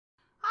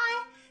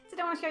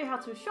going to show you how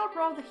to short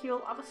row the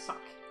heel of a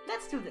sock.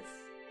 Let's do this.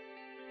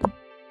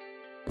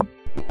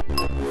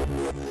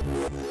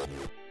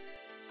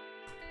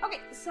 Okay,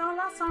 so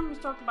last time we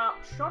talked about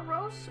short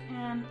rows,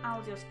 and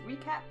I'll just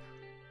recap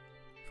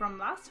from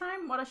last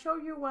time. What I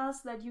showed you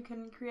was that you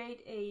can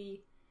create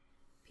a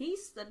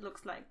piece that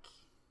looks like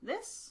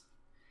this,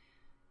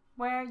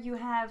 where you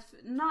have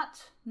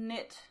not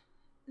knit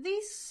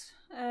these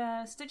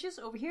stitches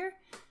over here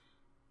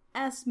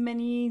as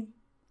many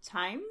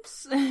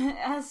times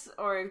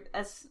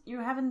as you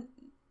haven't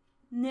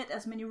knit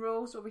as many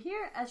rows over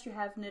here as you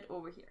have knit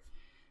over here.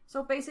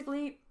 So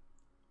basically,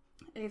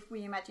 if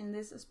we imagine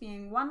this as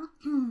being one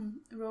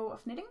row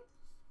of knitting,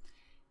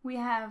 we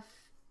have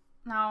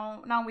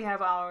now we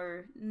have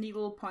our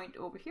needle point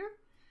over here,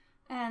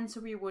 and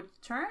so we would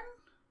turn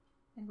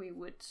and we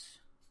would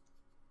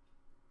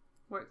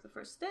work the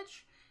first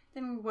stitch,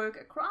 then we work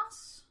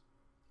across,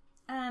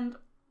 and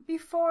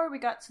before we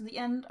got to the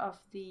end of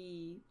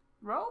the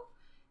row,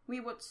 we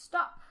would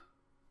stop,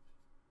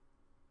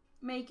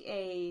 make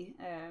a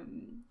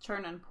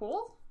turn and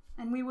pull,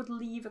 and we would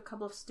leave a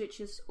couple of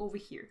stitches over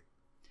here.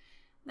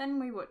 Then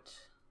we would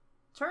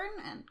turn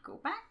and go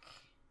back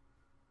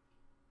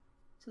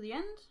to the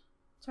end,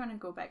 turn and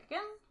go back again,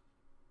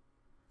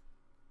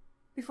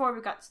 before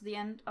we got to the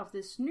end of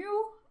this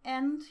new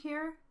end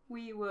here.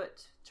 We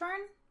would turn,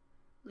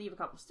 leave a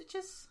couple of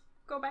stitches,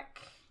 go back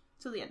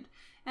to the end,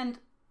 and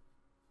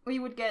we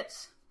would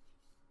get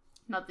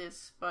not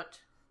this but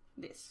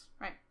this,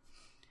 right?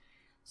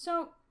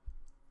 So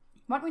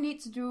what we need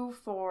to do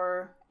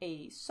for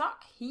a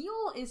sock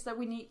heel is that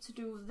we need to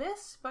do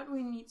this, but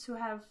we need to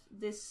have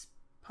this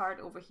part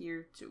over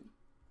here too,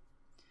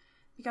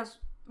 because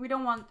we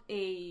don't want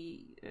a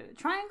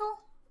triangle,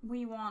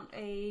 we want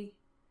a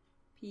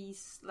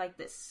piece like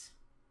this.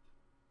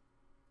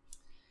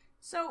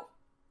 So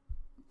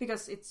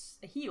because it's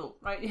a heel,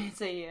 right?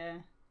 It's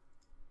a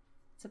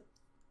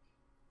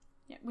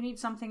yeah, we need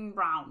something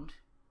round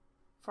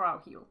for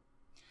our heel.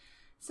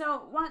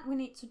 So what we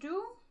need to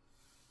do,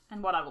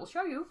 and what I will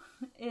show you,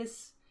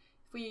 is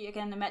if we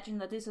again imagine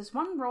that this is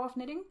one row of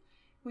knitting,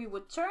 we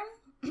would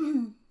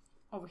turn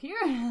over here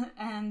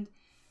and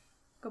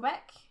go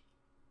back.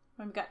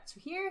 When we got to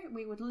here,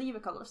 we would leave a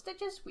couple of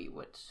stitches, we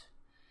would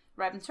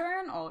wrap and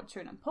turn, or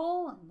turn and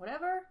pull, and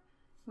whatever.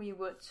 We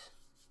would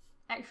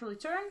actually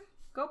turn,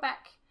 go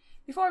back.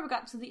 Before we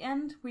got to the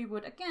end, we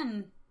would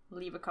again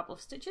leave a couple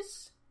of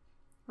stitches,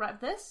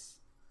 wrap this,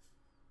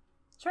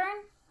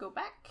 turn, go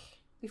back.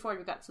 Before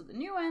we got to the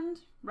new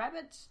end, wrap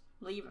it,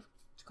 leave a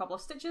couple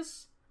of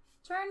stitches,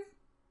 turn,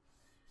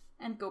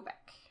 and go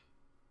back.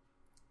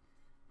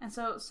 And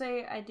so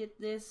say I did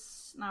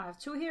this, now I have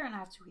two here and I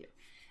have two here.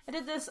 I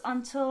did this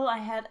until I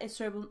had a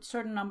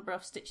certain number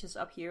of stitches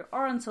up here,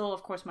 or until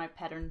of course my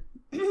pattern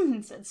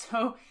said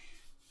so.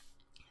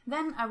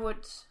 Then I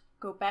would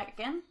go back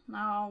again.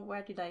 Now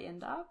where did I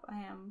end up?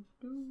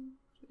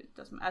 It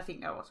doesn't, I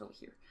think I was over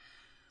here.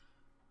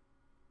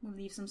 We'll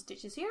leave some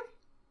stitches here.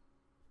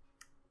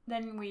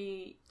 Then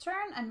we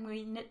turn and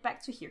we knit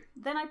back to here.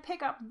 Then I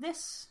pick up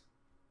this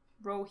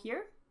row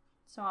here.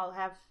 So I'll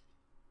have,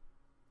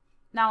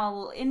 now I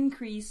will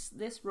increase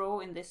this row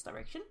in this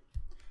direction.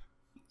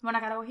 When I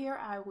got over here,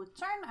 I would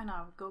turn and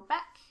I would go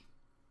back.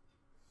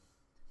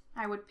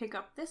 I would pick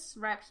up this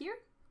wrap here.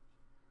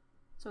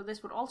 So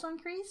this would also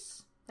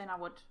increase. Then I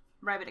would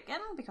wrap it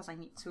again because I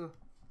need to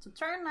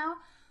turn now.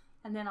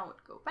 And then I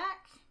would go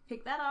back,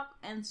 pick that up,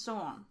 and so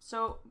on.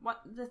 So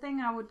what the thing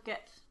I would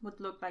get would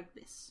look like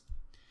this.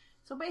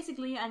 So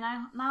basically I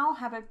now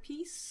have a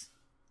piece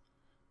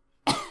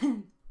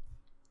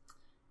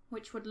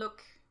which would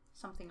look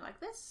something like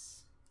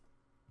this.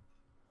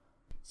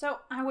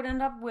 So I would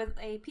end up with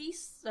a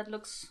piece that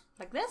looks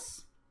like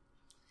this.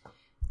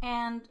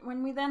 And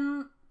when we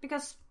then,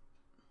 because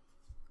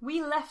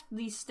we left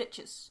these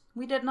stitches,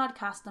 we did not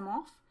cast them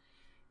off,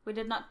 we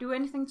did not do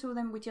anything to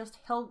them, we just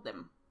held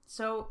them.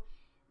 So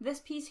this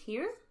piece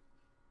here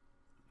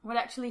would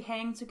actually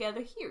hang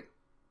together here,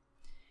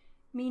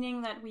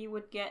 meaning that we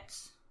would get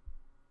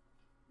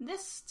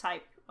this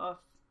type of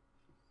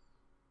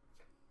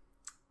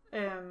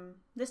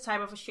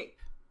a shape.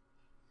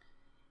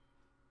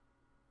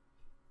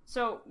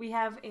 So we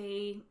have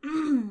a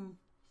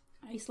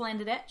a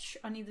slanted edge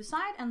on either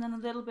side, and then a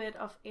little bit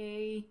of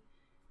a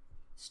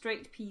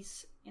straight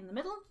piece in the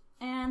middle,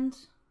 and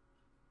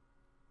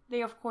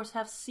they of course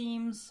have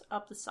seams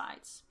up the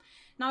sides.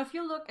 Now if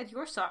you look at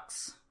your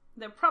socks,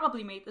 they're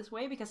probably made this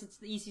way because it's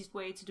the easiest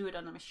way to do it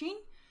on a machine.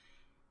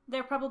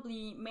 They're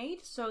probably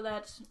made so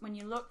that when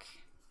you look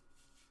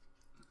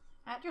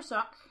at your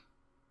sock,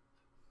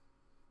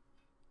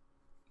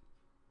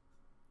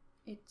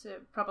 it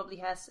probably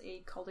has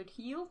a colored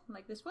heel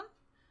like this one.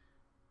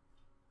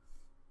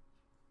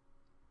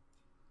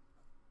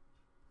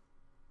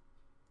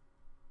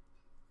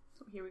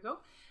 So here we go.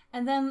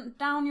 And then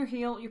down your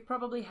heel you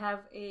probably have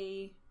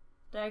a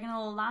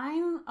diagonal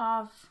line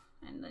of,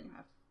 and then you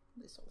have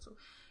this also.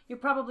 You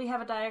probably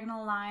have a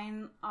diagonal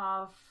line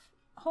of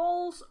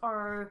holes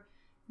or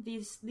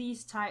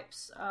these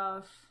types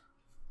of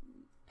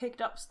picked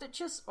up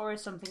stitches or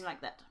something like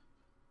that.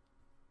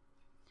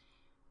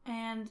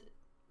 And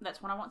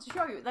that's what I want to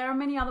show you. There are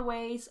many other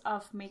ways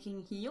of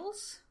making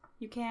heels.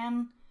 You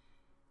can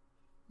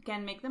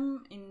make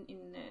them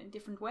in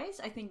different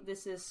ways. I think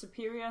this is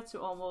superior to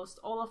almost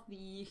all of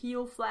the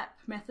heel flap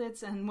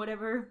methods and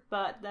whatever,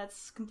 but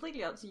that's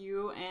completely up to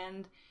you.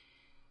 And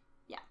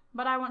yeah,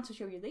 but I want to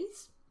show you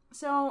these.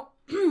 So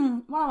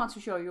what I want to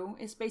show you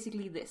is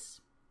basically this.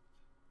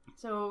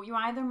 So you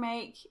either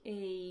make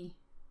a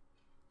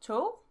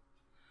toe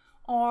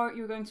or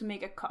you're going to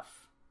make a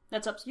cuff.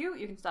 That's up to you.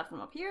 You can start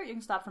from up here, you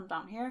can start from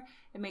down here.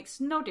 It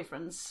makes no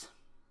difference.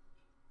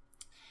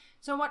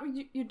 So what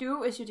you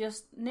do is you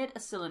just knit a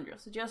cylinder.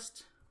 So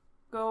just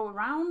go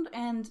around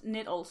and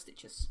knit all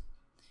stitches.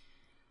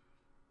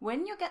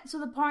 When you get to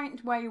the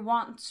point where you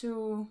want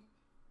to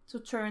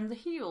turn the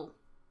heel,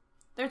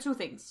 there are two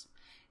things.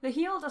 The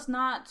heel does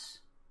not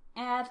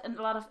add a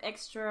lot of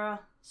extra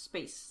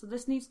space. So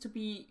this needs to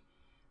be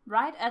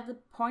right at the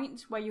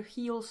point where your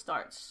heel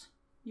starts.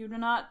 You do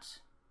not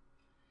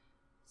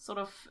sort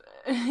of,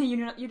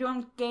 you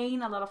don't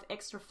gain a lot of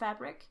extra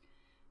fabric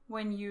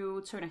when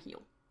you turn a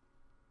heel.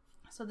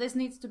 So this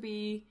needs to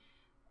be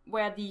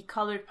where the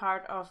colored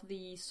part of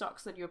the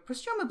socks that you're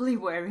presumably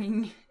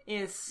wearing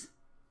is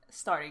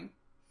starting.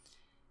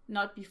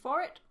 Not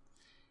before it,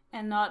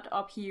 and not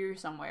up here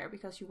somewhere,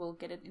 because you will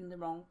get it in the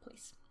wrong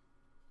place.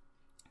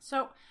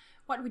 So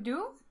what we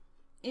do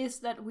is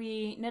that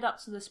we knit up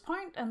to this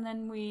point, and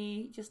then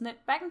we just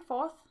knit back and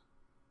forth,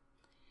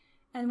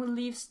 and we'll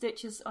leave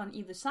stitches on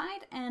either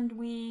side, and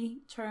we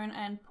turn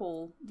and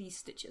pull these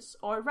stitches,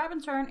 or wrap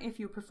and turn if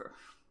you prefer.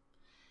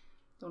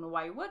 Don't know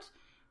why you would,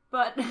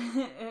 but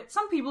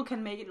some people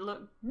can make it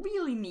look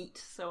really neat.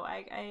 So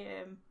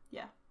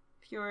yeah,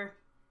 if you're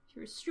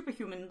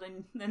superhuman,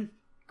 then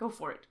go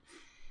for it.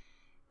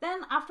 Then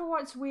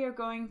afterwards we are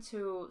going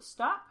to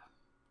stop,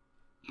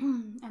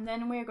 and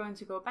then we're going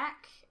to go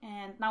back.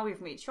 And now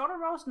we've made shorter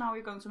rows. Now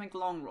we're going to make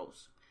long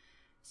rows.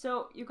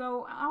 So you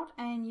go out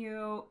and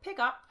you pick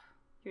up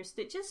your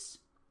stitches.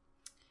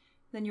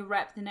 Then you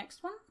wrap the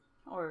next one,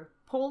 or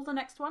pull the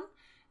next one.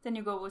 Then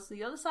you go with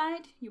the other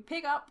side. You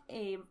pick up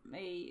a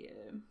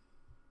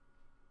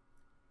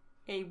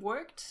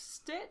worked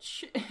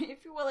stitch,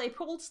 if you will, a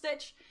pulled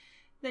stitch.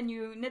 Then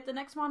you knit the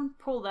next one,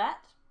 pull that,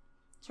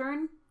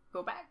 turn,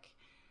 go back.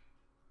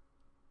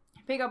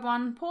 Pick up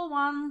one, pull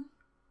one,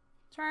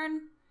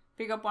 turn.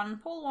 Pick up one,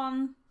 pull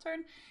one,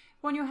 turn.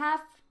 When you have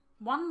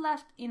one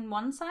left in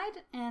one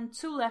side and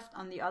two left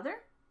on the other,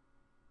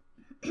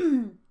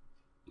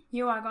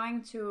 you are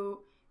going to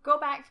go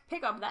back,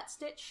 pick up that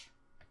stitch.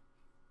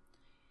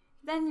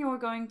 Then you're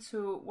going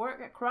to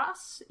work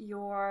across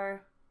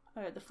your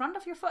the front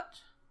of your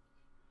foot,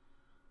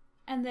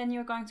 and then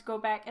you're going to go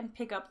back and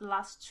pick up the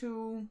last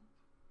two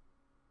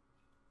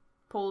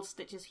pulled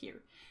stitches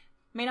here.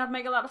 May not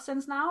make a lot of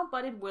sense now,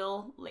 but it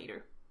will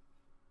later.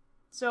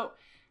 So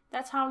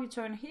that's how you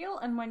turn a heel,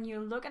 and when you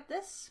look at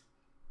this,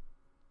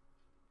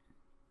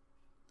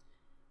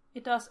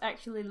 it does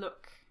actually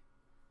look,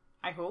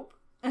 I hope,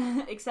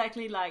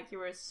 exactly like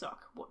your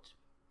sock would.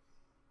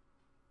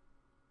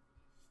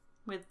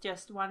 With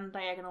just one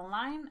diagonal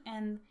line,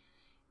 and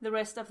the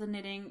rest of the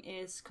knitting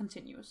is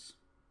continuous.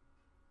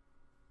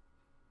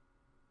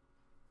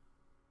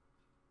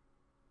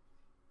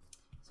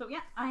 So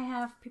yeah, I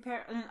have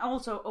prepared, and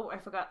also, oh, I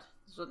forgot,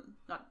 this was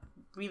not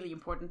really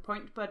important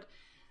point, but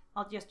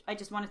I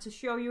just wanted to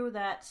show you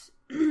that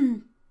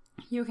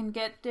you can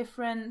get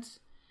different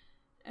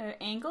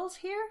angles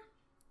here.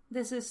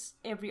 This is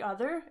every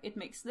other, it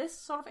makes this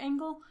sort of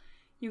angle.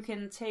 You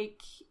can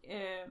take,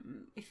 if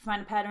you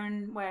find a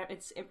pattern where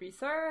it's every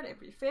third,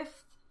 every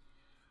fifth,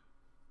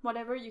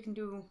 whatever, you can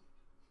do,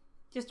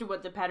 just do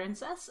what the pattern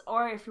says.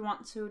 Or if you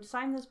want to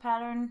design this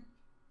pattern,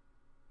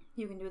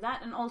 you can do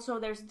that. And also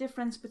there's a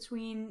difference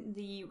between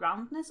the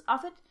roundness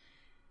of it,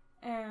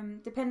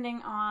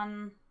 depending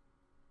on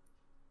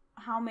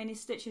how many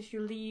stitches you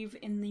leave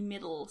in the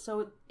middle.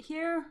 So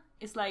here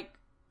is like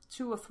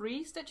 2 or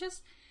 3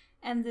 stitches,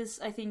 and this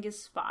I think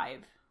is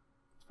 5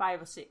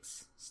 or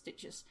 6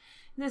 stitches.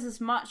 This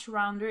is much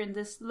rounder, and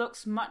this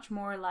looks much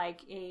more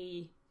like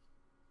a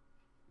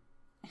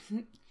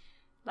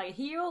like a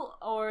heel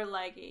or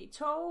like a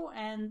toe,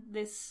 and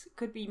this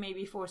could be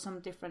maybe for some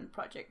different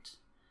project.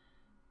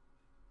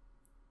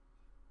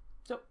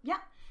 So yeah,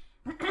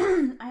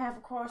 I have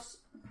of course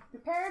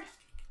prepared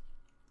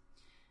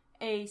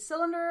a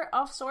cylinder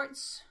of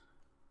sorts,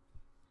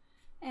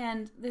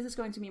 and this is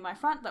going to be my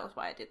front. That was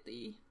why I did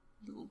the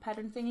little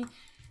pattern thingy.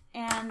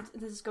 And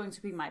this is going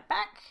to be my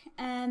back,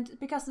 and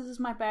because this is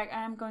my back,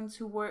 I am going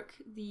to work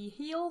the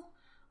heel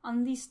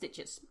on these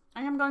stitches.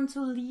 I am going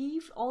to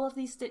leave all of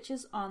these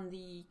stitches on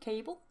the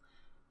cable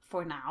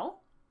for now.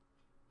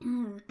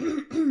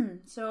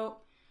 So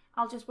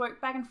I'll just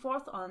work back and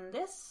forth on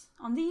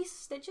these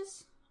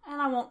stitches,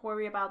 and I won't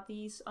worry about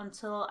these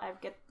until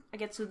I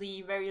get to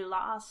the very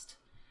last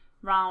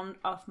round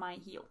of my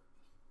heel.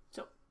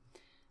 So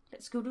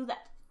let's go do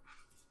that.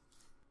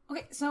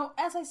 Okay, so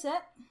as I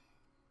said,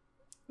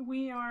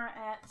 we are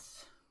at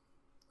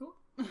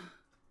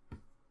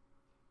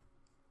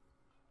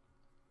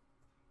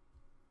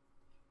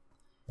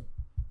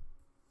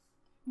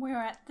we're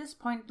at this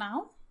point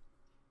now.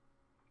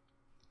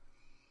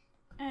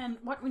 And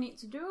what we need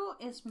to do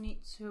is we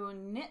need to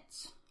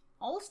knit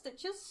all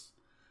stitches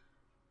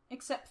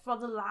except for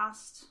the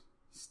last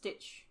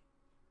stitch.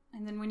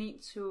 And then we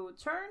need to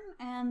turn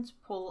and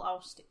pull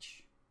our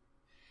stitch.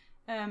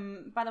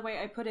 By the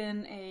way, I put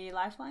in a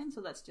lifeline,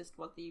 so that's just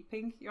what the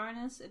pink yarn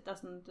is. It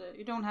doesn't,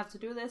 you don't have to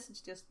do this,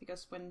 it's just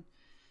because when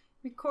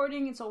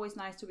recording, it's always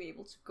nice to be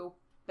able to go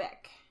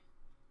back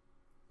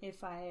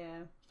if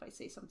I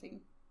say something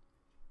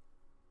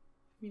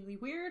really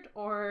weird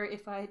or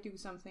if I do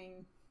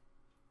something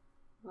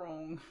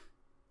wrong.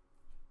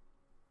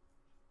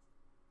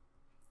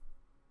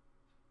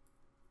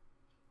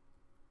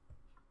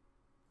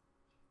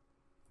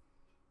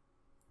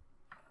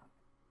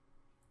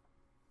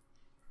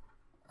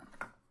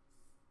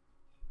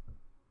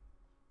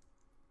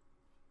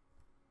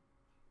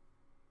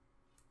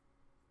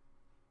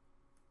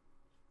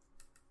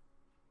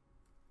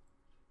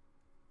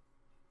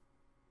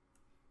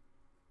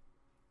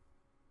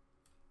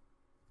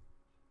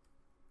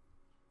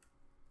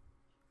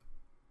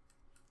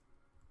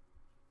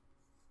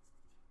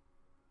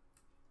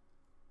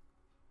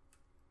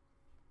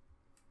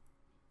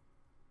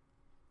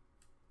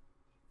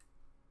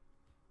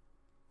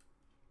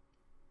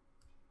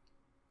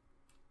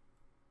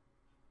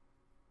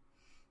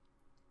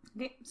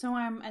 Okay, so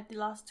I'm at the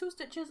last 2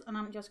 stitches and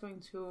I'm just going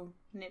to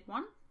knit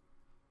 1.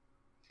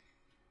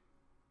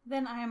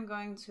 Then I am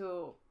going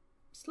to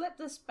slip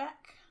this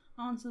back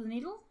onto the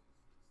needle,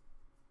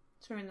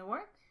 turn the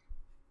work,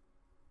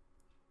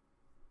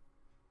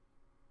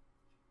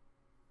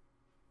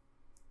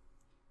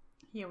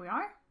 here we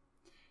are.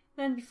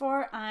 Then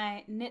before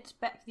I knit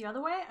back the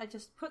other way, I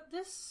just put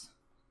this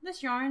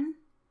yarn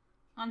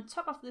on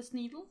top of this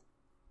needle,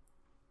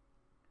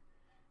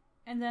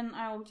 and then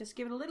I'll just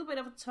give it a little bit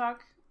of a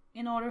tug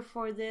in order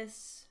for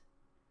this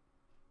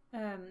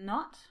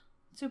knot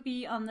to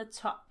be on the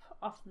top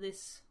of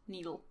this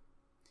needle.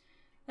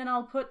 Then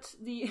I'll put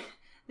the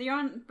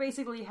yarn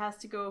basically has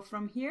to go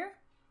from here,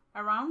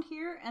 around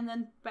here, and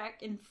then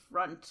back in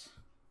front,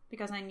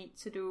 because I need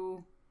to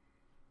do,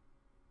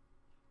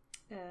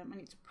 I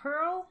need to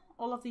purl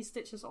all of these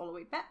stitches all the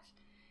way back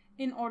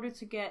in order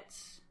to get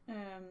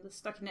the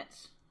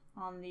stockinette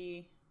on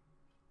the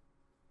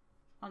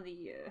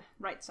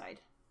right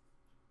side.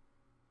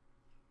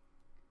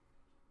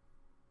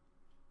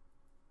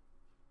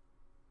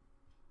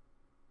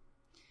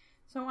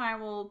 So I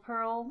will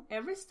purl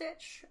every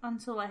stitch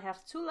until I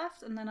have 2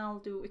 left, and then I'll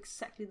do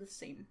exactly the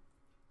same.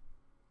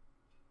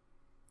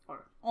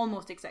 Or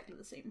almost exactly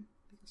the same,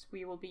 because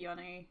we will be on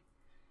a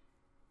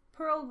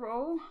purl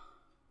row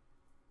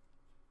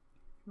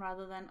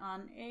rather than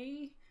on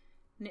a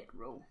knit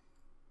row.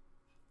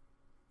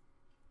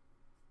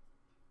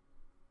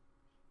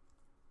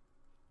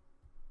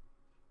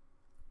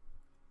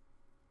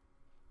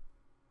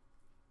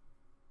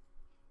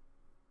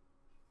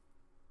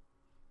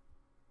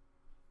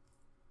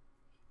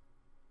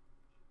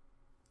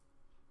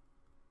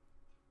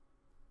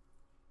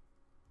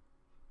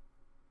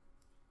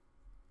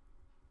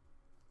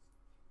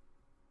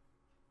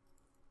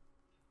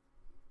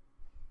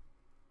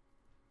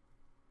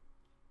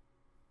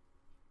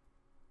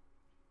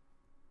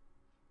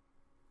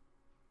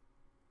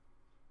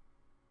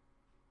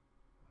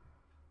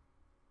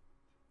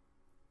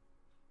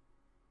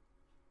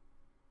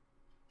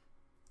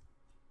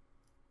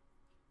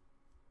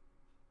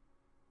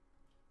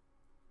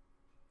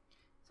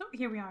 So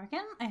here we are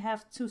again. I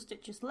have 2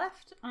 stitches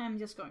left. I am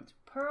just going to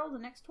purl the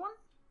next one.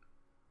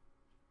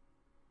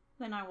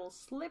 Then I will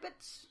slip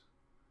it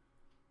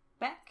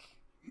back.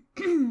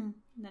 Then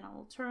I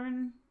will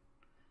turn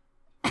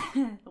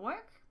the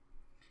work.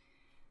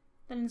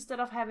 Then instead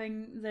of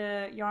having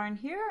the yarn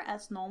here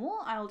as normal,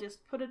 I'll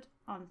just put it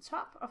on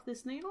top of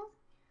this needle.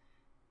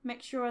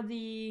 Make sure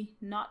the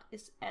knot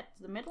is at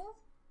the middle.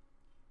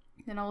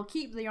 Then I will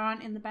keep the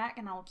yarn in the back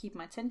and I will keep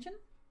my tension.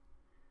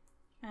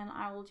 And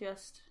I will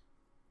just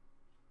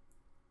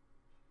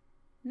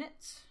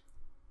knit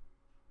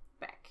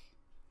back.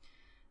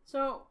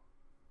 So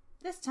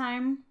this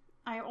time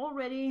I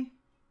already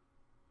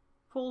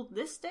pulled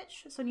this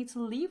stitch, so I need to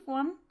leave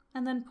one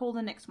and then pull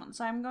the next one.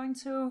 So I'm going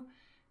to,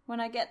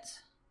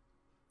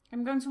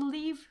 I'm going to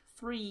leave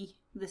 3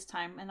 this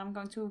time, and I'm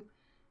going to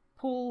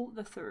pull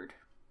the 3rd.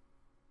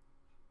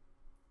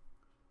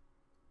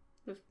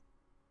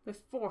 The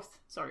 4th,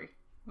 sorry.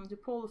 I'm going to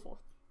pull the 4th.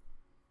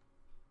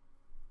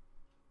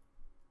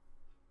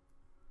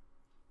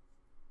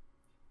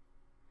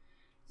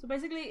 So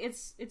basically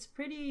it's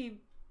pretty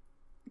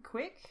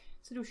quick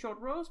to do short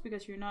rows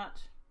because you're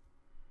not,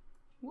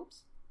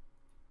 whoops,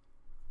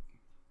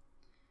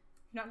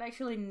 you're not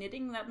actually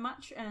knitting that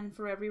much, and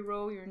for every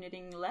row you're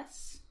knitting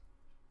less.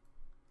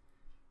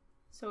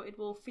 So it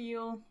will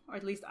feel, or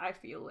at least I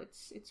feel,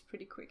 it's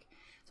pretty quick.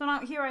 So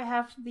now here I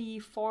have the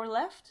 4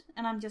 left,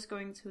 and I'm just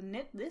going to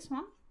knit this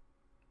one,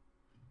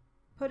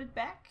 put it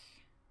back,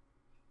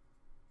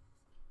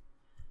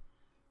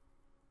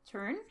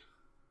 turn,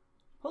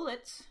 pull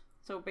it.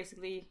 So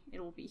basically it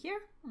will be here,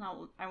 and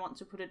I want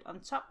to put it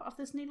on top of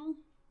this needle,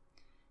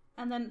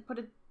 and then put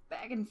it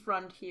back in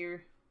front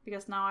here,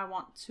 because now I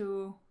want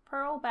to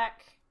purl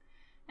back,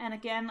 and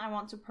again I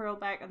want to purl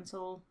back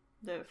until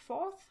the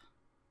 4th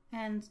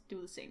and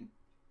do the same.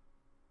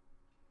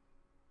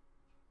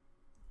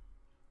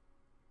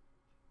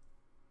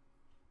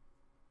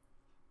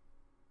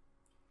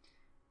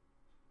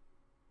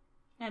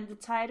 And the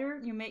tighter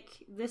you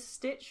make this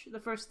stitch,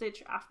 the first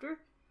stitch after,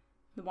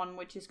 the one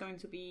which is going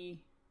to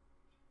be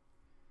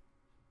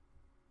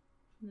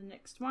the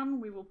next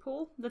one we will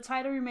pull, the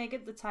tighter you make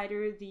it, the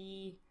tighter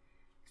the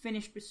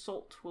finished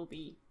result will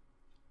be.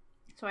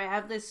 So I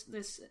have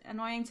this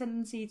annoying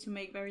tendency to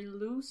make very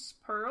loose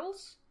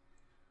pearls,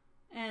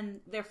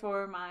 and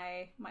therefore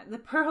the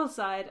pearl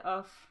side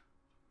of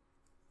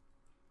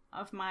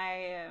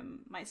my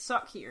my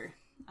sock here,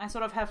 I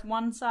sort of have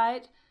one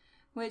side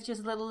which is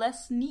a little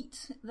less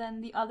neat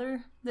than the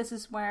other. This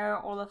is where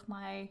all of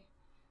my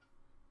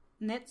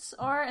knits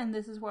are, and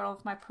this is where all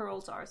of my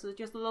pearls are. So it's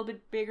just a little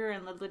bit bigger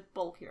and a little bit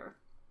bulkier.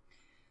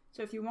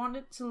 So if you want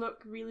it to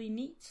look really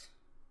neat,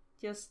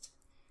 just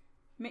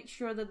make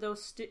sure that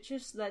those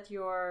stitches that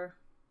you are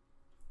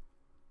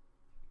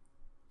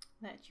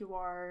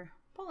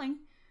pulling,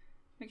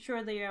 make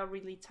sure they are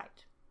really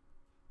tight.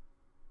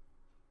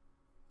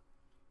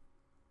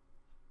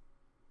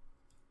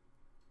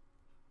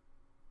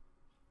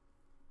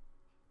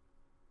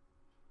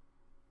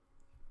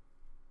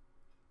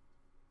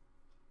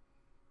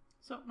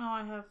 So now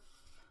I have,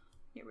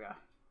 here we are.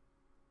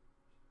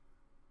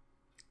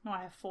 Now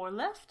I have 4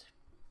 left.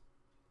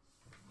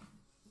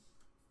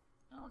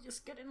 I'll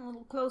just get in a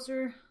little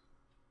closer,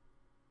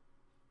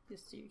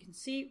 just so you can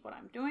see what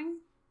I'm doing.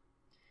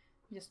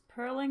 I'm just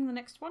purling the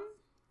next one.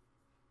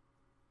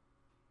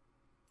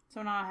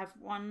 So now I have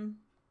 1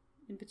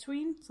 in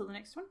between, so the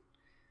next one.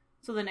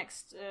 So the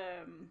next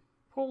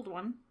pulled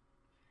one.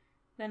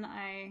 Then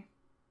I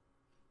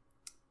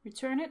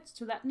return it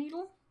to that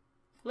needle,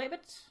 flip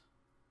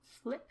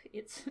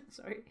it,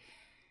 sorry.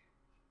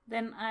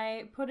 Then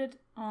I put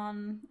it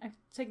on, I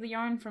take the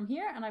yarn from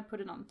here and I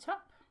put it on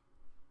top.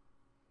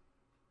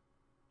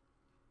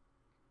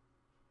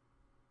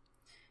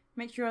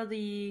 Make sure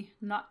the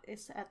knot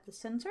is at the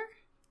center.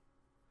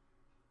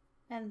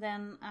 And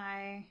then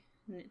I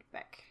knit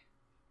back.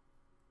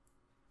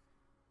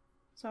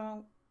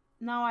 So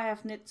now I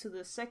have knit to the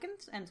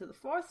 2nd and to the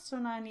 4th, so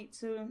now I need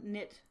to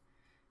knit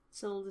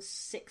till the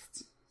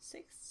 6th.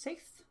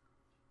 Sixth?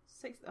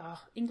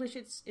 Oh, English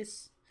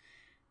it's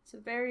a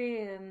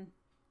very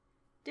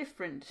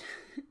different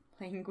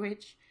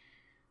language.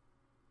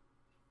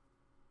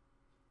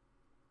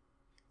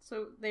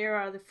 So there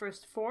are the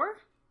first 4.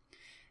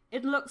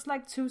 It looks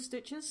like 2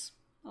 stitches.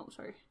 Oh,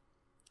 sorry.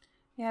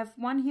 I have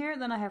 1 here,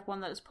 then I have 1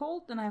 that is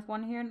pulled, then I have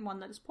 1 here and 1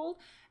 that is pulled.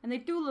 And they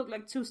do look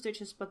like 2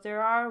 stitches, but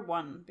there are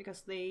 1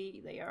 because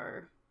they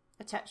are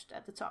attached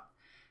at the top.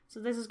 So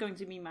this is going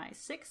to be my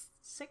 6th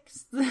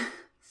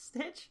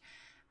stitch.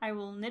 I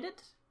will knit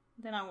it.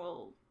 Then I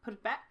will put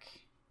it back.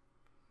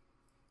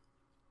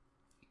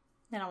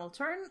 Then I will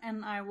turn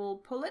and I will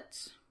pull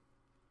it.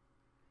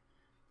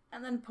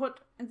 And then put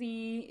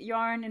the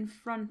yarn in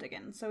front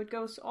again. So it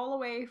goes all the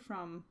way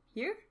from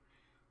here,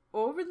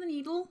 over the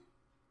needle,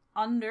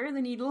 under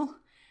the needle,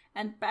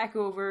 and back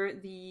over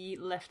the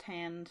left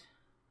hand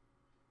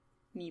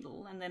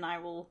needle. And then I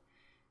will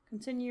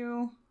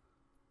continue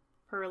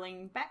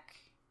purling back.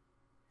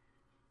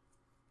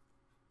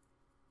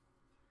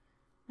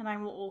 And I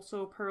will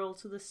also purl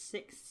to the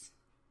 6th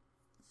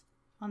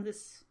on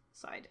this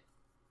side.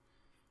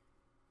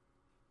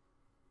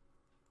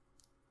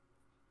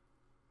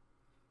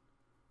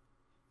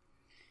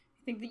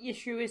 I think the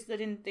issue is that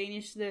in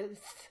Danish the th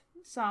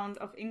sound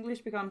of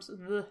English becomes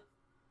the.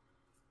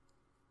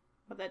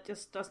 But that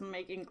just doesn't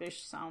make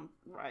English sound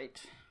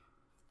right.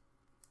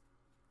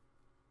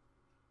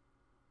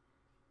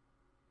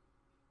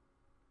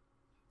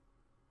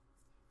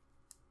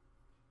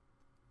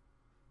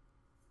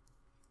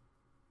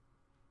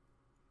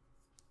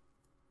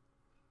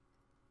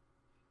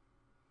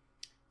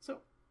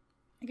 So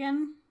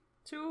again,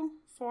 2,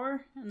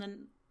 4, and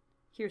then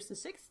here's the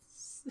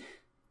 6th.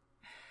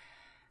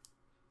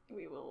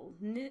 We will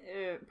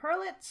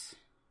purl it.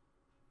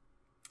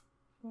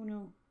 Oh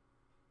no.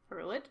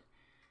 Purl it.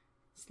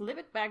 Slip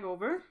it back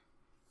over.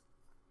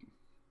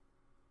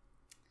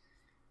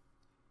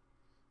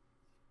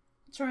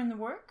 Turn the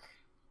work.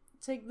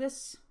 Take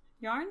this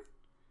yarn.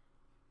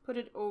 Put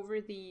it over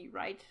the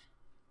right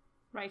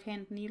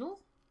hand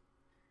needle.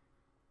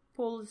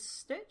 Pull the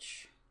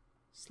stitch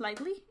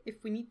slightly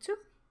if we need to.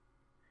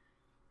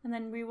 And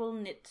then we will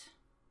knit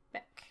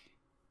back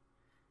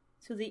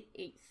to the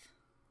 8th.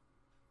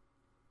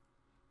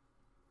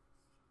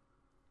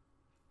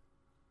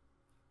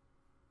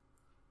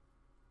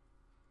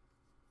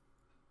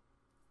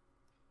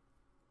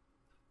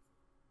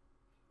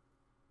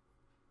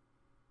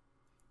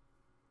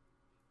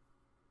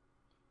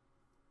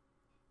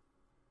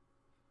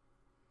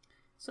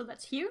 So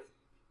that's here.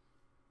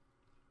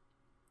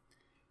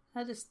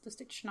 That is the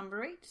stitch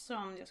number 8, so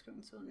I'm just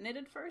going to knit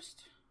it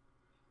first.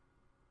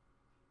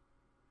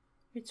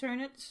 Return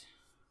it.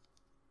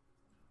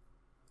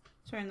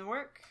 turn the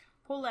work,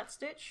 pull that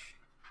stitch,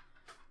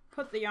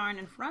 put the yarn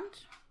in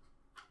front,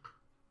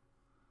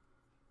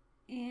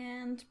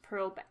 and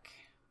purl back.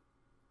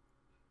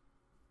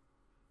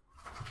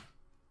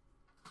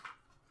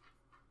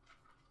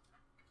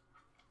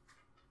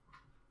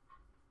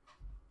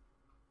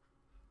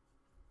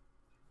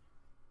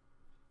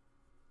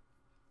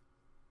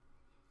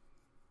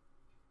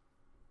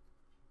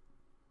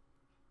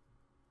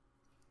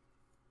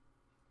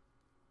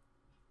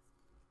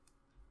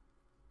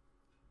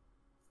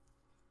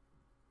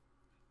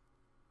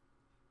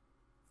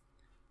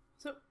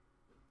 So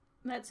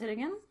that's it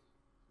again.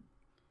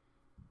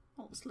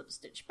 I'll slip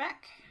stitch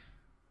back,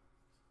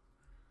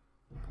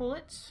 pull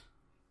it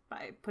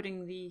by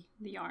putting the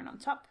yarn on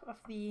top of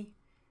the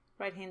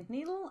right hand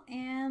needle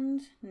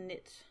and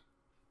knit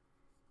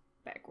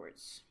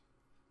backwards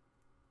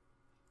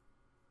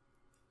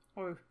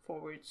or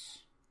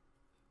forwards,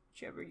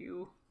 whichever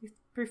you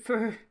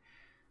prefer.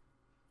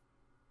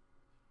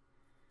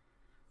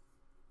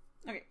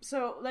 Okay,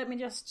 so let me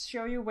just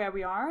show you where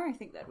we are. I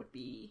think that would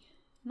be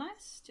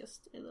nice,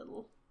 just a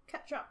little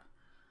catch up.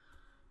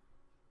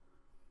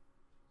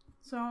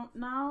 So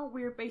now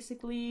we're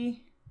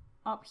basically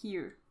up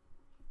here.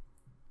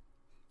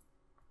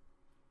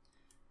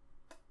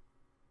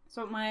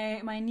 So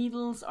my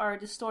needles are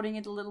distorting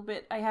it a little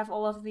bit. I have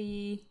all of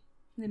the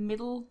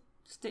middle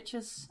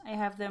stitches, I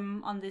have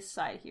them on this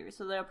side here,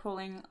 so they're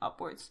pulling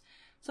upwards.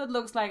 So it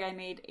looks like I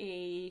made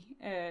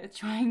a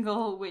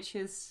triangle which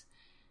is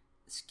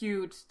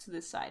skewed to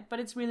this side, but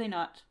it's really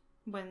not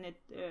when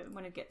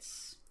it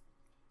gets.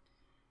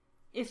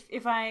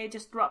 If I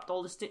just dropped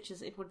all the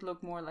stitches, it would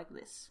look more like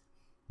this.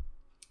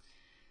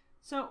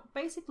 So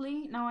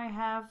basically now I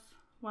have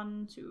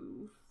 1,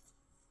 2,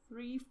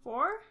 3,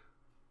 4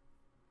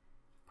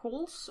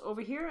 pulls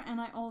over here,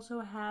 and I also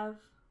have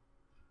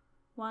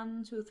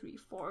 1, 2, 3,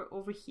 4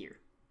 over here.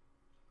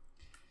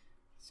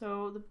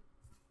 So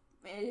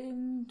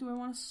do I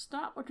want to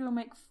stop or do I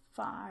make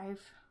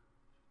 5?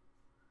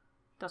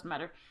 Doesn't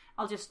matter.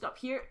 I'll just stop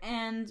here,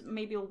 and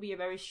maybe it'll be a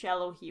very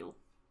shallow heel.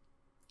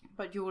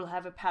 But you will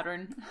have a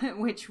pattern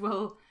which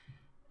will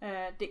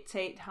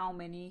dictate how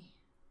many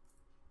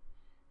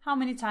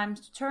times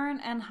to turn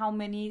and how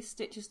many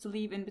stitches to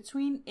leave in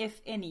between,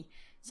 if any.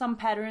 Some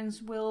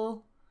patterns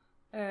will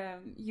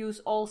use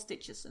all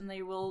stitches, and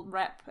they will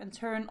wrap and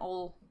turn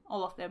all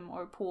of them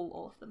or pull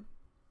all of them.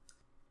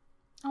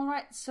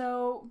 Alright,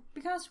 so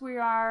because we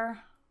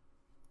are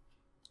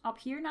up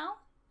here now,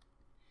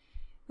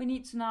 we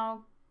need to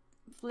now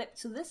flip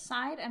to this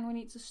side, and we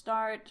need to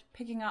start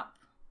picking up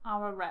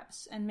our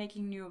wraps and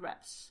making new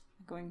wraps,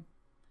 going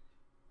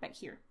back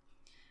here.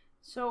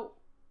 So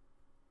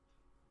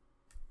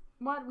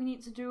what we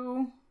need to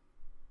do,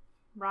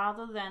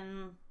 rather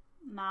than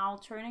now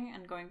turning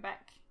and going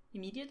back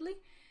immediately,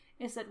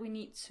 is that we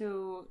need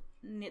to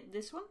knit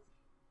this one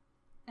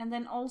and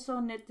then also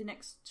knit the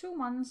next 2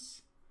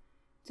 ones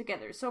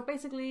together. So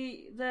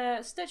basically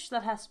the stitch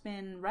that has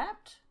been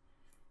wrapped,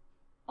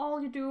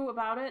 all you do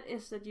about it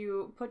is that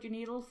you put your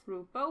needle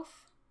through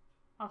both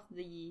of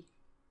the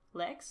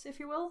legs, if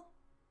you will,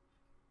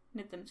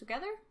 knit them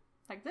together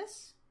like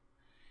this,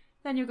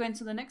 then you go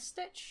into the next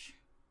stitch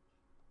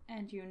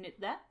and you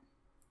knit that.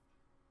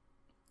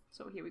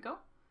 So here we go.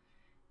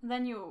 And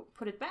then you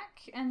put it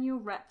back and you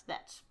wrap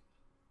that.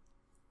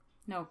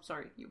 No,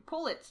 sorry, you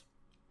pull it.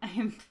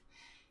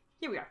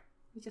 Here we are.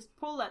 You just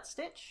pull that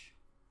stitch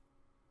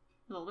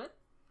a little bit,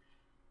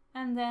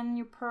 and then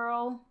you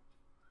purl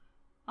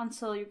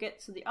until you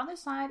get to the other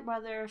side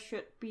where there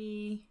should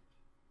be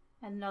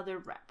another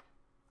wrap.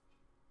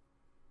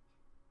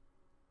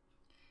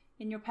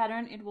 In your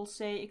pattern it will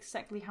say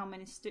exactly how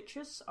many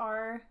stitches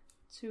are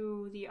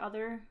to the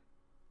other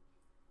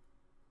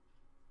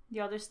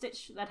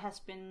stitch that has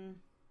been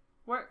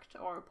worked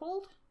or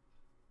pulled.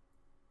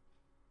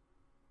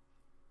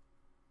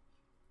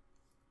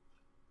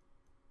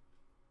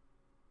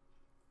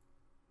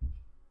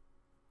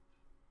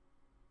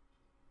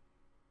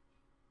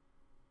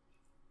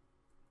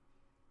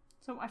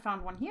 So I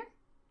found one here.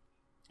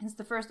 It's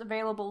the first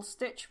available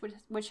stitch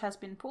which has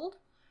been pulled.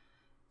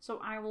 So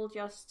I will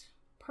just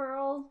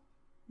purl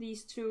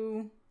these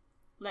 2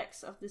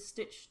 legs of this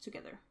stitch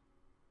together.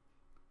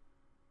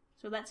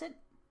 So that's it.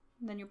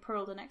 And then you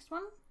purl the next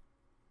one,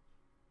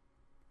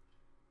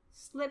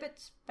 slip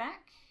it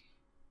back,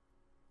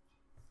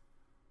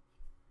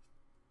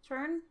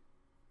 turn,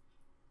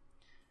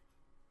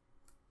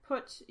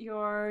 put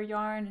your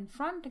yarn in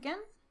front again,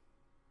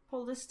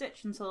 pull this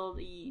stitch until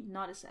the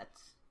knot is at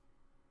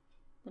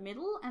the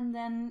middle, and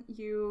then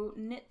you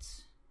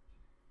knit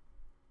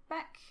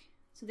back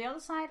to the other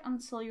side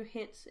until you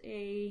hit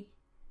a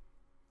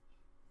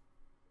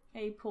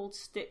pulled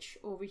stitch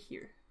over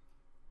here.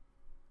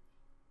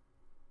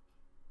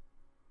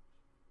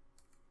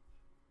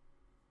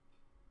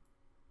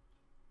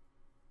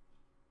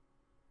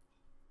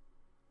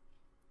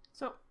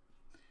 So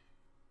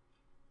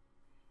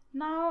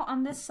now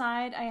on this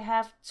side I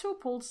have 2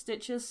 pulled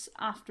stitches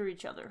after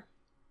each other.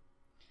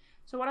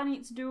 So what I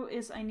need to do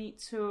is I need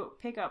to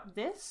pick up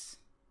this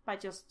by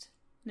just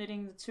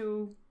knitting the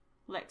two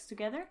legs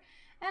together,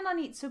 and I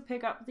need to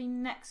pick up the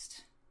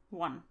next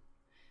one,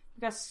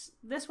 because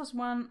this was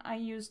one I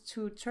used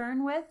to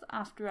turn with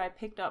after I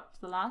picked up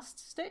the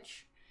last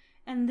stitch,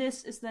 and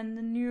this is then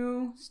the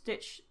new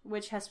stitch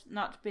which has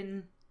not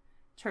been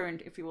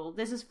turned, if you will.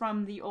 This is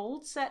from the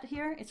old set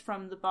here, it's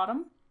from the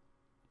bottom.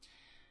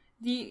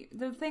 The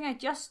thing I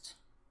just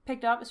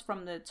picked up is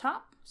from the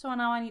top, so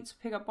now I need to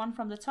pick up one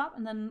from the top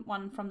and then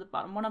one from the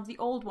bottom, one of the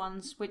old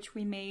ones which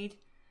we made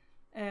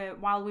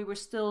while we were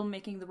still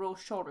making the row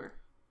shorter,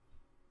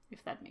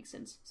 if that makes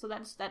sense. So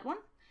that's that one.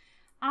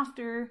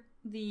 After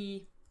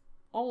the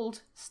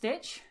old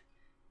stitch,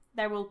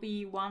 there will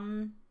be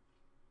one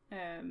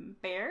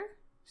bare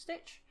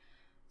stitch.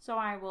 So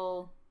I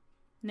will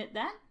knit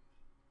that,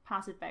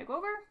 pass it back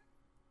over,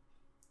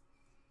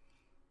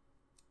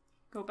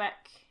 go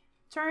back,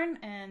 turn,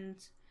 and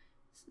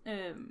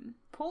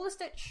pull the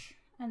stitch,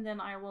 and then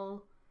I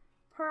will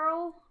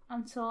purl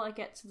until I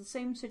get to the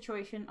same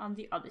situation on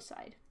the other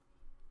side.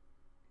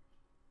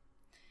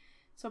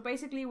 So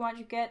basically what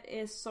you get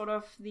is sort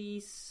of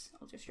these,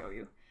 I'll just show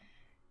you.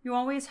 You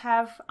always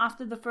have,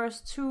 after the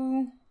first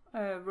two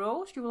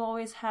rows, you will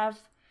always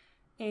have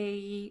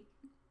a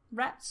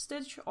wrapped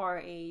stitch or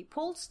a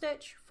pulled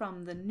stitch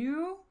from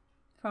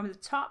the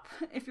top,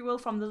 if you will,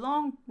 from the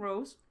long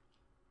rows,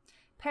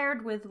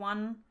 paired with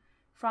one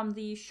from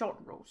the short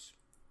rows,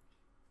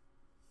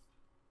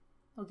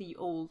 or the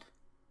old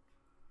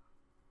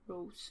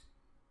rows.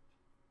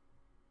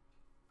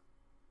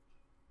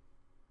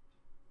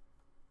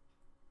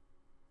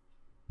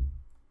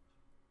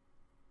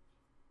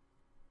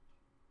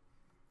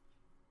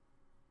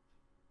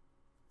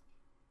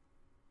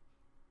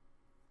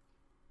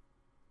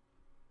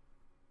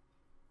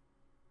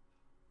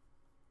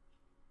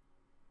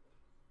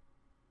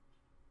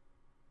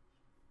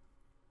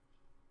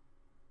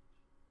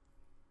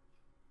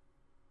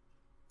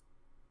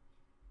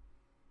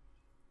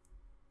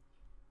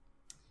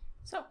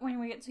 So when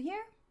we get to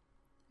here,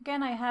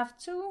 again I have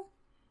two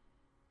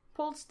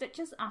pulled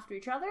stitches after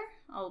each other.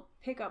 I'll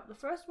pick up the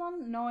first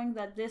one, knowing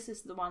that this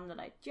is the one that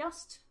I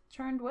just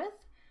turned with,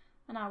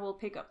 and I will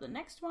pick up the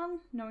next one,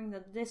 knowing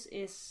that this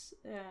is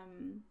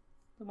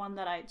the one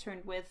that I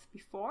turned with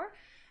before.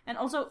 And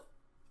also,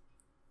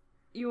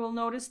 you will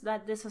notice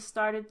that this has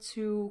started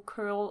to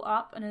curl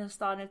up, and it has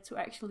started to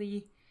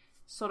actually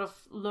sort of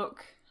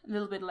look a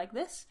little bit like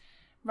this,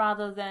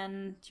 rather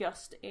than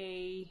just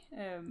a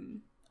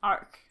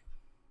arc.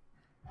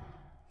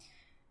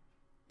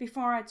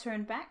 Before I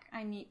turn back,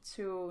 I need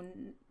to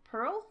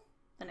purl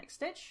the next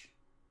stitch,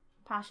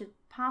 pass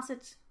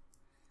it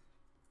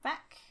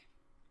back,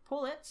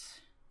 pull it.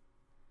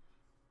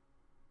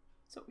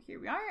 So here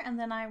we are, and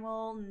then I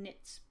will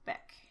knit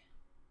back.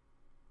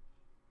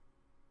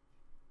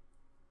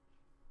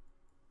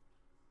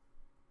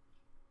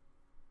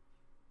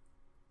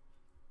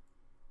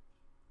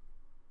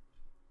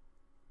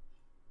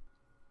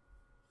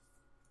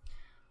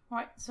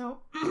 Alright,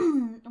 so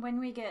when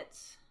we get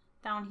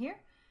down here,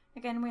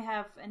 again we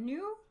have a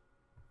new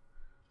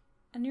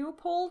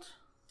pulled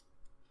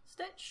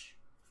stitch,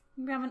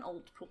 and we have an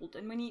old pulled,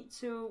 and we need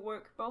to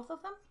work both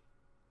of them.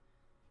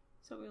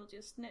 So we'll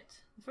just knit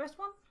the first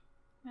one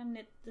and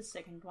knit the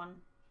second one.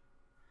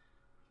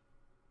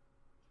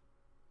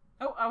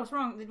 Oh, I was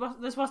wrong.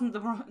 This wasn't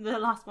the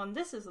last one.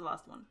 This is the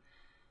last one.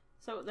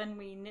 So then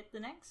we knit the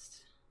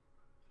next,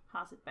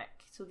 pass it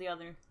back to the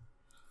other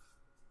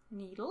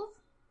needle,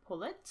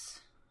 pull it,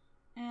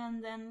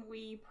 and then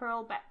we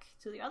purl back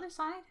to the other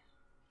side.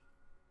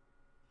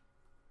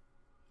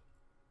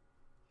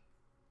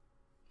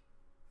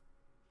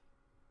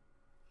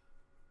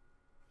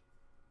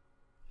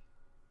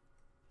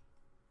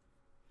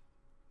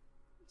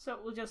 So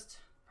we'll just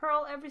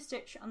purl every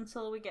stitch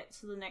until we get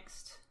to the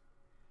next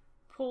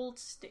pulled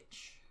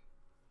stitch.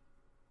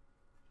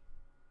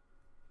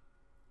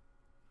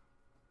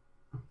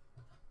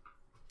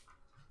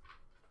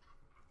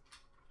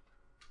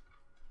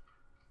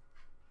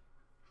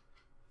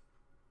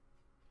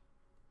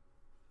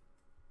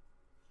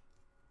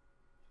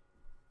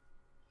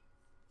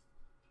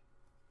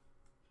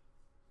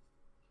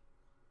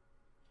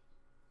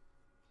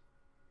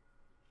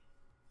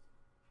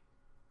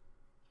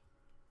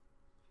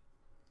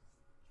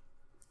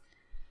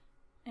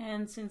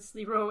 And since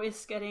the row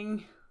is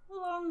getting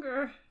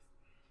longer,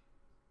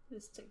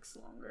 this takes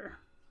longer.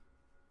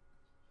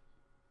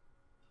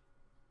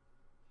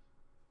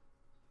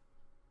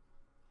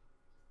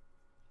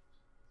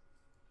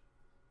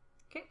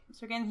 Okay,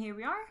 so again here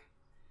we are.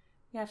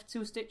 We have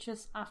two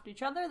stitches after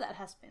each other that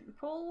has been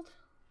pulled,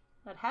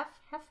 that have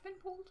been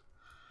pulled.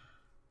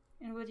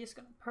 And we're just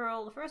gonna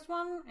purl the first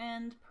one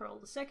and purl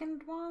the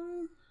second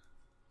one.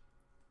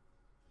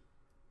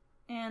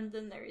 And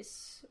then there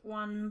is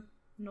one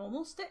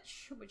normal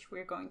stitch, which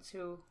we're going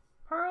to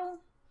purl,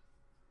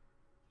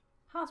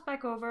 pass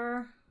back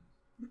over,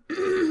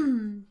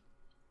 turn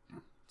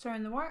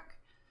the work,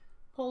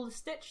 pull the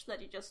stitch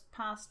that you just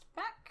passed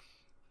back,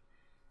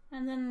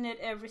 and then knit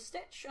every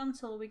stitch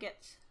until we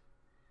get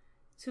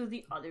to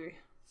the other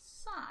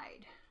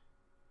side.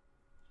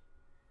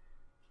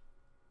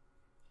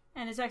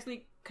 And it's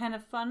actually kind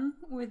of fun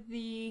with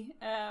the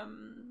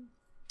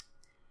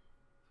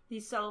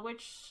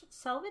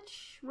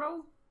salvage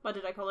row. What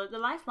did I call it? The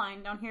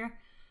lifeline down here,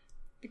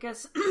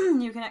 because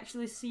you can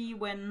actually see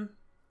when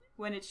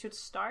it should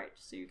start.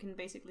 So you can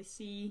basically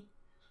see.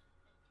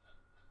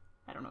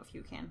 I don't know if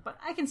you can, but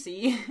I can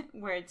see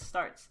where it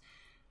starts,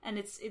 and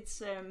it's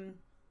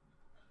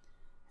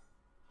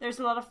there's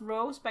a lot of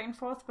rows back and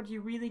forth, but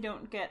you really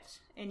don't get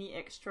any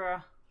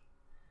extra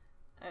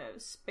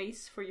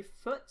space for your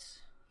foot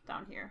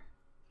down here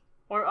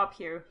or up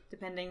here,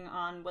 depending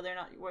on whether or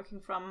not you're working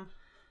from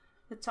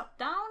the top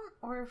down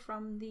or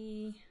from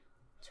the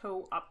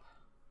toe up.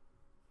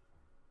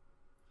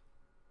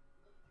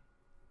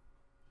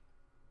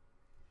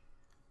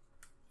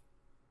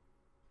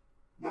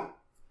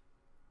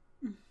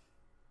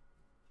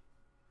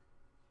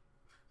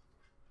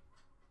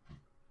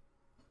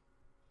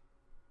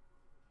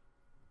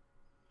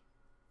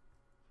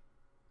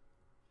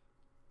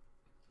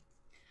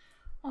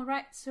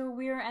 Alright, so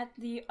we're at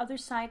the other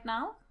side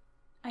now.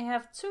 I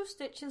have 2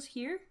 stitches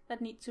here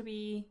that need to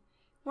be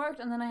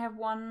worked, and then I have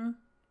one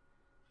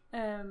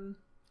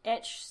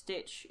edge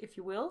stitch, if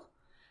you will.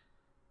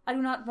 I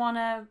do not want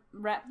to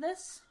wrap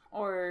this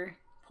or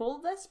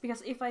pull this,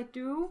 because if I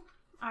do,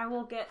 I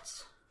will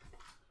get,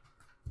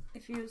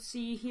 if you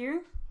see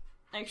here,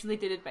 I actually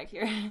did it back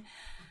here.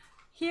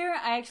 Here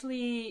I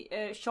actually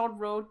short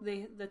rowed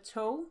the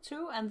toe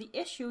too, and the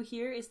issue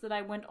here is that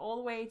I went all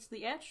the way to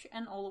the edge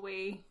and all the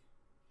way.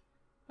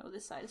 Oh,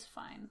 this side is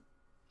fine.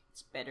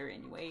 It's better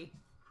anyway.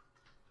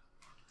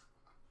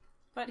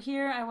 But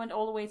here I went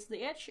all the way to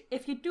the edge.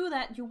 If you do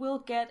that, you will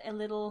get a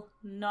little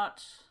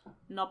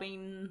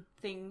knobbing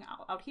thing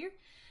out here.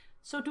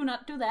 So do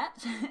not do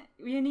that.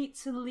 You need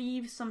to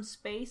leave some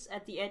space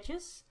at the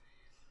edges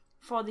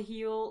for the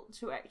heel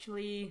to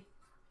actually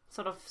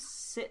sort of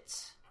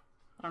sit.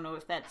 I don't know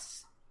if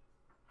that's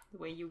the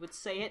way you would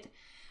say it.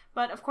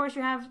 But of course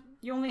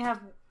you only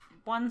have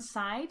one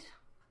side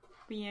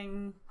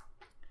being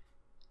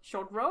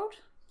short rowed,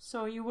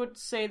 so you would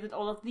say that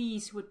all of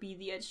these would be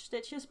the edge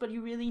stitches, but you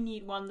really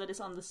need one that is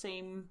on the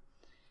same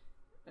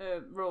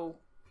row.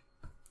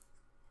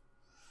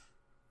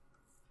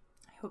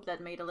 I hope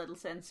that made a little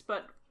sense,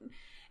 but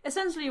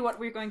essentially what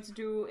we're going to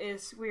do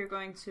is we're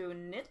going to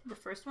knit the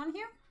first one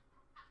here,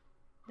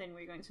 then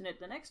we're going to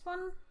knit the next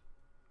one,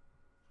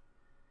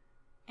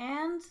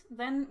 and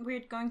then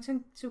we're going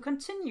to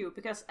continue,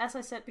 because as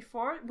I said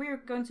before, we're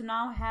going to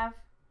now have,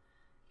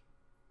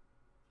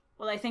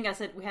 well, I think I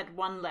said we had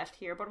one left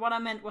here, but what I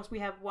meant was we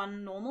have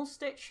one normal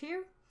stitch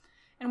here,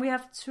 and we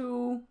have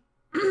 2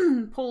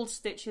 pulled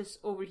stitches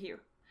over here.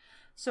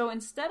 So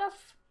instead of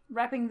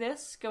wrapping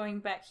this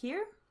going back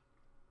here,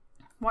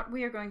 what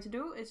we are going to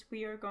do is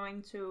we are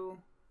going to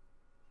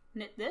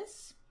knit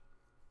this,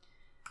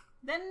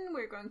 then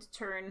we're going to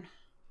turn,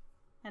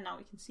 and now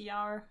we can see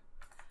our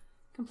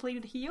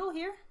completed heel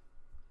here,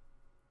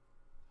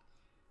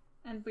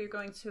 and we're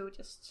going to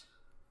just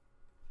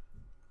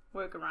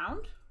work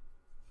around.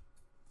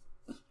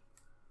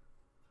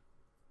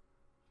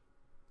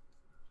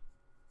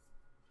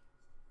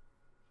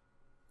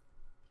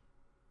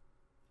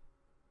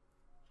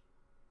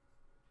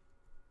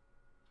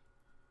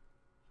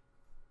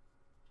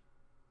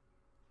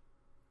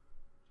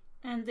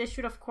 And this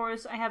should, of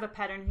course, I have a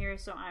pattern here,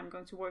 so I'm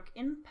going to work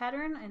in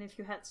pattern, and if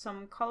you had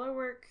some color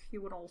work,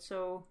 you would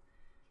also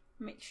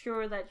make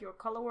sure that your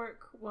color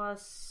work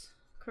was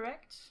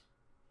correct.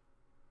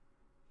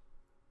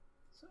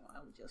 So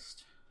I'll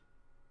just...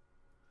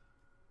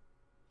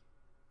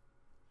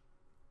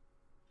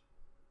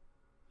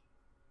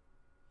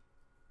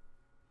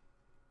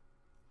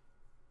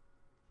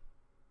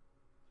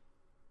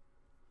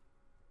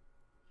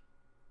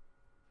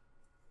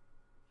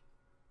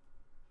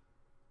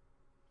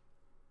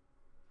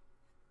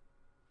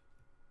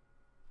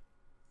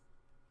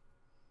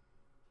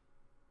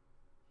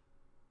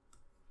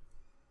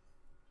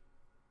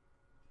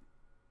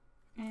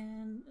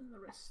 and the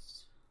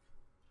rest.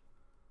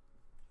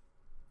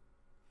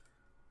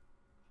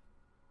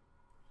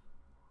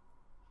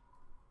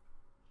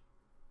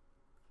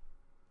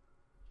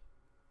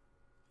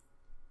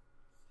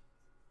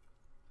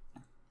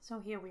 So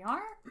here we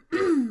are.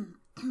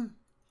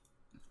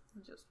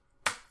 Just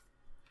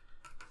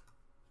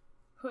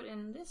put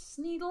in this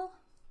needle.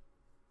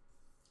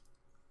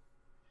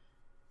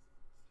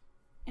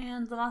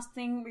 And the last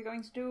thing we're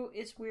going to do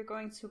is we're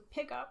going to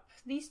pick up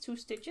these 2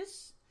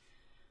 stitches,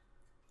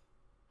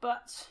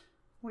 but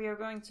we are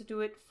going to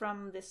do it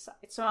from this side.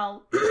 So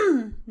I'll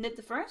knit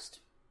the first,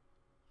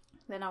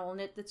 then I will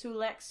knit the 2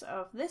 legs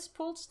of this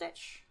pulled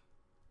stitch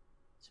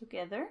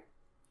together,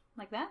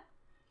 like that,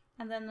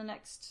 and then the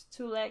next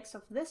 2 legs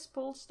of this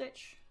pulled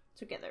stitch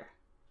together.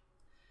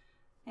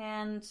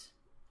 And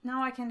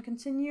now I can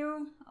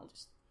continue. I'll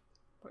just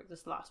work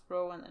this last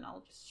row and then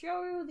I'll just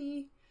show you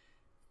the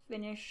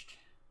finished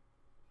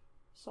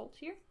result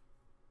here.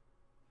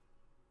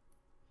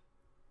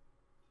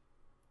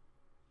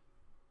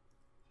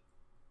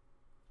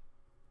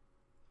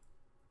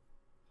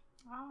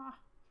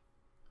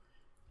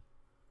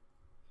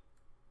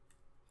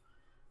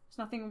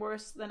 nothing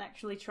worse than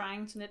actually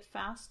trying to knit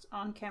fast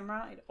on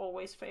camera. It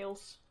always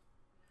fails.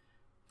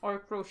 Or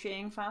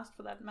crocheting fast,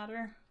 for that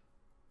matter.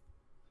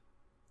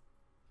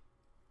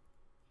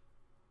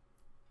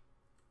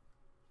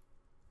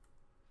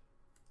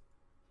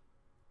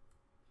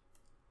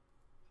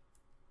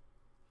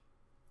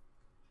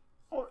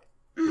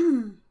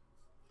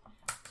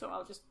 So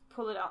I'll just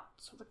pull it out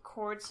so the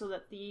cord so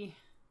that the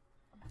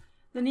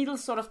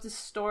needles sort of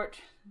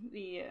distort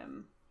the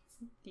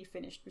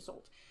finished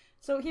result.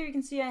 So here you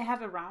can see I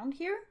have a round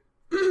here,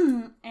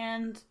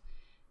 and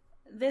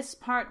this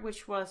part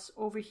which was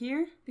over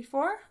here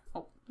before,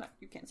 oh, no,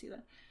 you can't see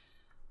that.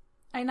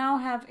 I now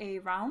have a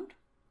round,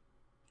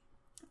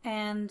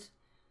 and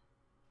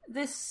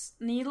this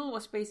needle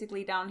was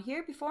basically down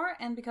here before,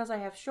 and because I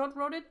have short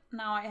rowed it,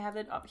 now I have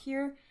it up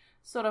here,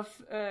 sort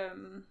of,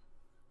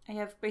 I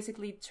have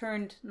basically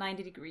turned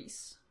 90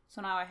 degrees.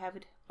 So now I have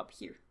it up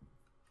here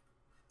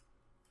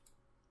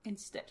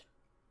instead.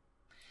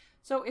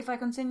 So if I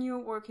continue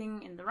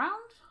working in the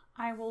round,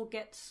 I will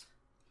get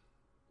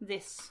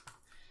this.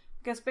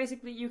 Because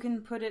basically you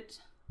can put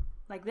it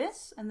like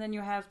this, and then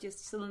you have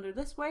just cylinder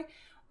this way.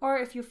 Or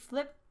if you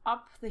flip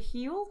up the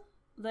heel,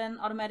 then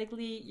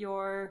automatically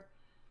your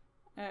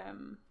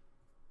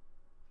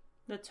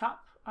the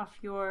top of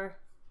your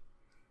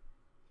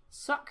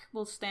sock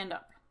will stand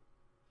up.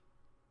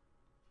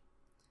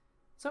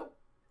 So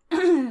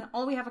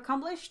all we have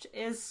accomplished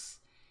is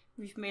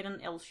we've made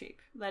an L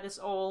shape. That is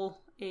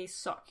all a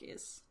sock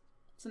is.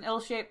 It's an L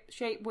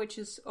shape which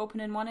is open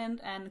in one end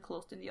and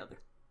closed in the other.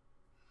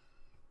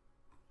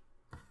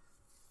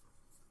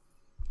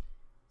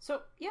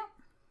 So yeah,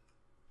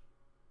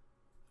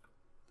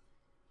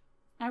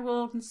 I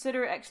will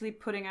consider actually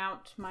putting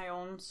out my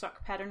own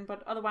sock pattern,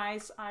 but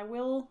otherwise I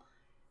will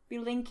be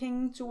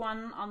linking to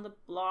one on the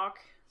blog,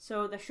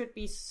 so there should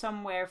be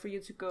somewhere for you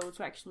to go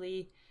to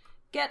actually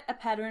get a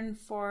pattern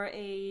for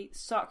a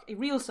sock, a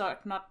real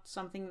sock, not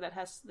something that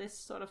has this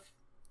sort of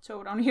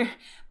toe down here,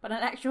 but an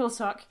actual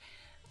sock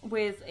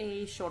with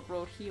a short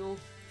rowed heel,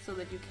 so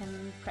that you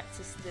can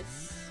practice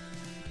this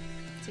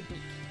technique.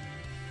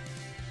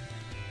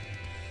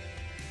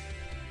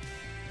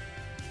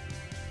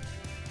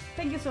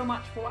 Thank you so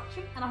much for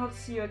watching, and I hope to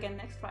see you again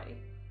next Friday.